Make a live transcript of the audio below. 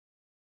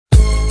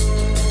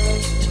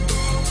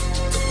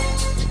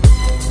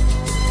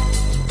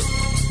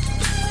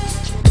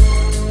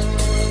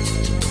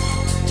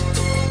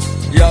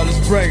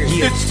bring it.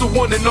 Yeah. It's the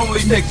one and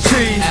only Nick T.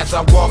 As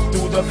I walk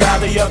through the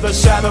valley of the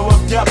shadow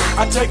of death,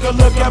 I take a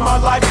look at my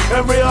life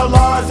and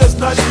realize there's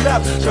nothing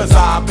left. Cause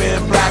I've been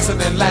blasting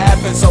and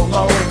laughing so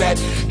long that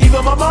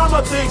even my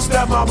mama thinks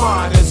that my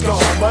mind is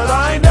gone. But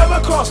I ain't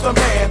never crossed a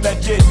man that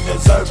didn't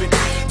deserve it.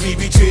 Me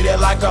be treated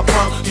like a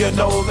punk, you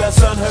know that's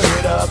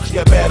unheard of.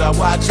 You better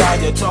watch how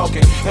you're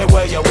talking and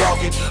where you're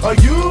walking, or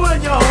you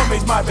and your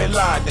homies might be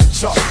lying to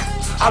chalk.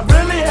 I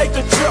really hate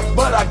the trip,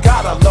 but I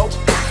gotta low.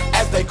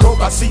 As they croak,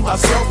 I see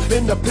myself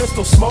in the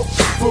pistol smoke.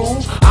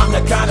 Fool, I'm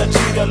the kind of G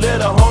the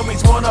little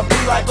homies wanna be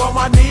like, on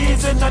my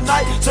knees in the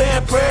night,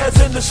 saying prayers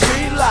in the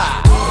street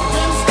light.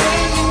 Been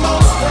standing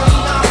most of the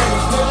night,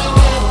 living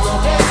in the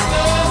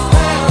gangsta's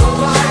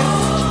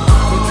paradise.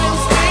 We've been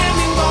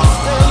standing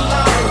most of the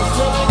night,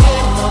 living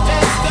in the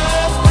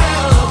gangsta's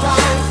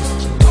paradise.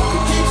 We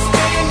keep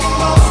standing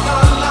most of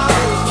the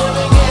night,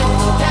 living in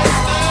the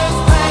gangsta's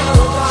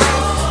paradise.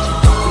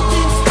 We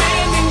keep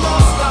standing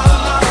most of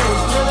the night,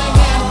 living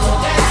in the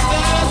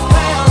gangsta's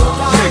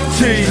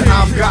paradise.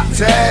 I've got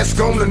tasks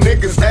on the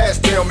niggas' ass.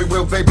 Tell me,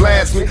 will they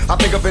blast me? I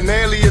think of an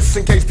alias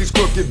in case these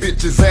crooked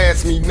bitches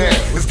ask me now.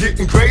 It's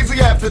getting crazy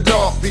after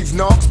dark. These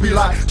knocks be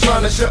like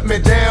trying to shut me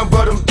down,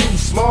 but I'm too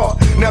smart.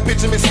 Now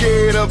picture me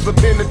scared of the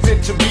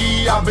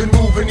penitentiary. I've been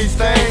moving these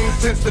things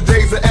since the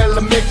days of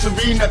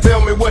elementary. Now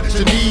tell me what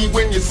you need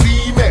when you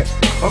see me.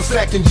 I'm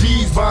stacking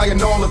G's,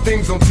 buying all the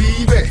things on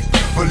TV.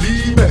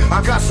 Believe me,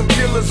 I got some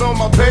killers on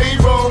my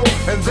payroll,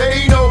 and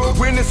they know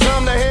when it's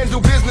time to handle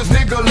business,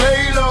 nigga,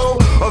 lay low.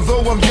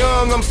 Although I'm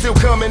young, I'm still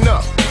coming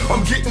up.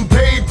 I'm getting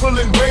paid,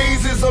 pulling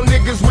raises on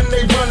niggas when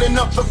they running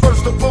up. The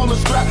first to pull the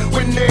strap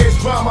when there's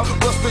drama.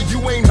 Buster, you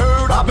ain't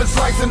heard, I've been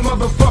slicing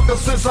motherfuckers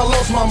since I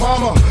lost my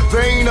mama.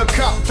 There ain't a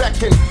cop that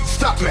can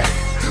stop me.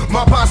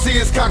 My posse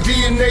is cock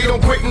DNA,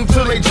 don't quit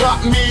until they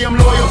drop me. I'm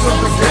loyal to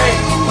the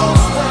game.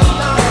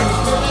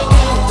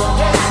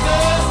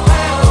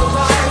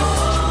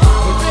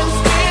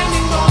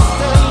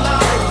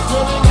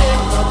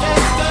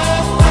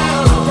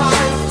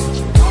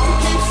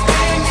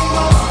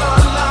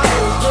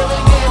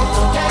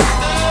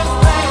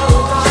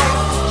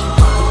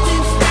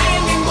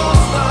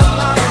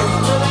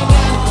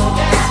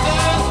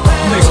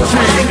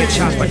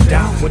 Chopper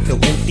dot with the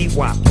whoopty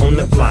wop on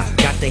the block.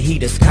 Got the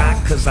heaters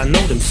cocked, cause I know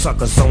them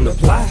suckers on the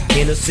block.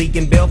 Hennessy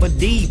and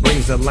Belvedere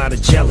brings a lot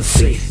of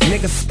jealousy.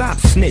 Nigga, stop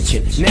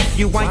snitching.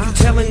 Nephew, why you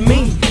telling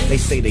me? They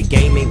say the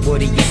game ain't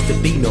what he used to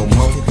be no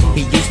more.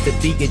 He used to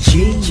be a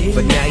G,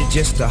 but now he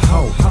just a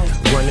hoe.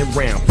 Running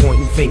around,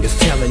 pointing fingers,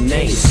 telling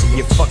names.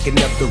 You're fucking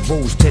up the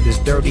rules to this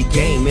dirty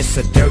game. It's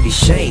a dirty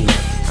shame.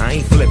 I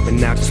ain't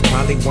flipping out, that's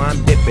probably why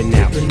I'm dipping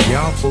out.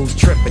 Y'all fools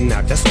tripping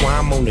out, that's why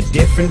I'm on a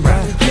different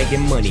route.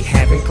 Making money,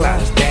 having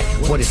clouds, that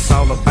what it's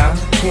all about.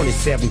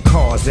 27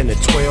 cars in a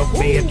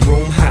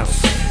 12-bedroom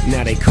house.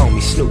 Now they call me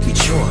Snoopy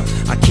Trump.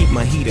 I keep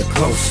my heater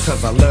close,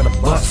 cause I love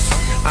to bust.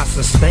 I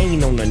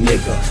sustain on a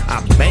nigga,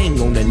 I bang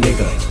on a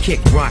nigga.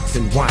 Kick rocks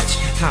and watch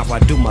how I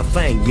do my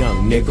thing,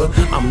 young nigga.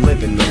 I'm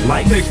living the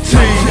life. Nick T.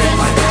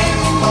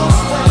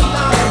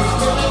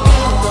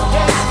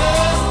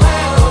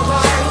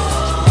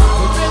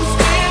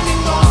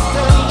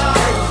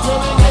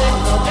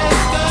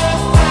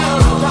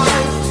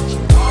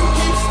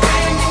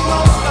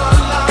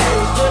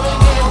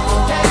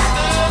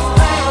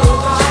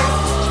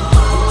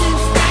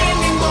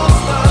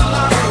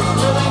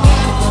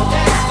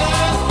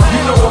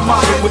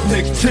 With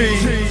Nick T.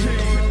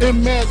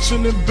 In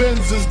mansion and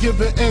Benzes,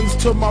 giving ends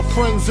to my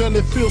friends and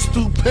it feels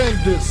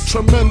stupendous.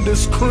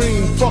 Tremendous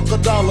cream, fuck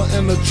 $1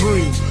 and a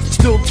dream.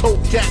 Still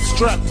tote gat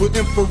strapped with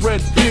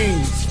infrared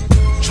beams.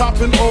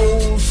 Chopping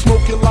O's,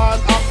 smoking line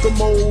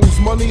optimals.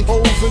 Money,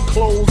 holes and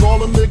clothes,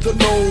 all a nigga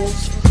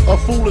knows. A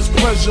foolish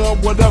pleasure,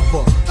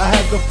 whatever. I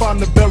had to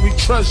find the buried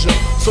treasure,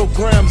 so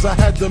grams I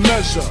had to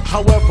measure.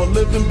 However,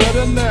 living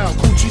better now,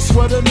 Coochie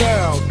sweater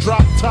now.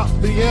 Drop top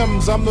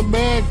BMs, I'm the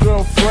man,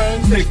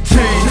 girlfriend. Nick T.